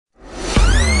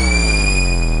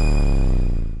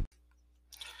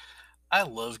I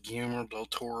love Guillermo del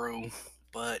Toro,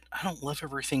 but I don't love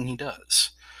everything he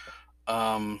does.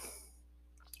 Um,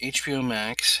 HBO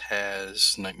Max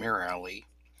has Nightmare Alley,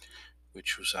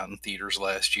 which was out in theaters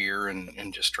last year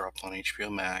and just dropped on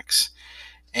HBO Max.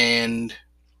 And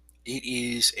it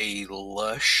is a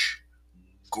lush,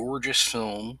 gorgeous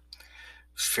film,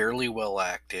 fairly well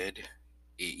acted.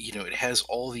 It has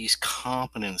all these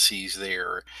competencies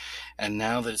there. And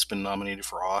now that it's been nominated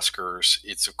for Oscars,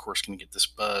 it's of course going to get this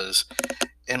buzz.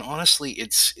 And honestly,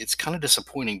 it's kind of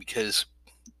disappointing because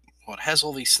well, it has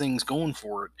all these things going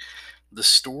for it. The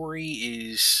story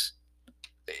is,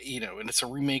 and it's a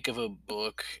remake of a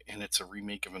book and it's a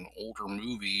remake of an older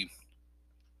movie.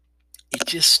 It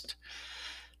just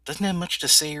doesn't have much to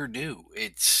say or do.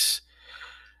 It's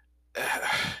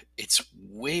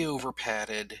way over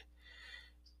padded.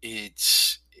 It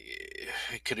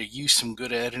could have used some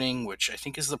good editing, which I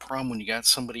think is the problem when you got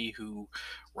somebody who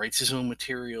writes his own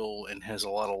material and has a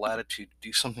lot of latitude to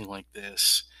do something like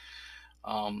this.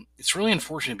 It's really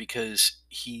unfortunate because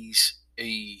he's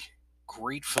a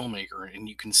great filmmaker, and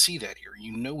you can see that here.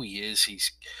 You know he is.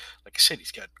 He's, like I said,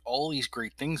 he's got all these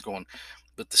great things going,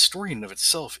 but the story in and of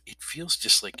itself, it feels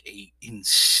just like a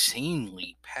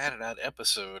insanely padded out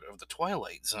episode of The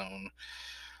Twilight Zone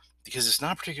because it's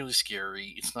not particularly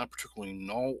scary. It's not particularly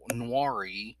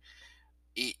noiry.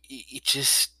 It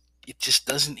just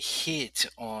doesn't hit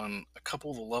on a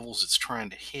couple of the levels it's trying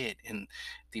to hit, and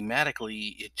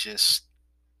thematically,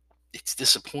 it's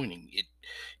disappointing.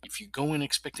 If you go in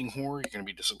expecting horror, you're going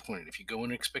to be disappointed. If you go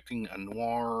in expecting a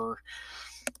noir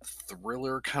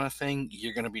thriller kind of thing,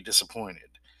 you're going to be disappointed.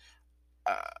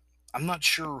 Uh, I'm not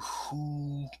sure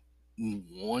who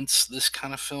wants this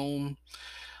kind of film,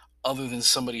 other than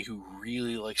somebody who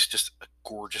really likes just a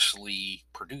gorgeously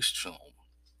produced film.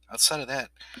 Outside of that,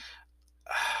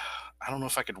 I don't know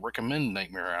if I could recommend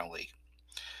Nightmare Alley,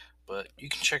 but you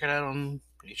can check it out on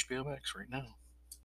HBO Max right now.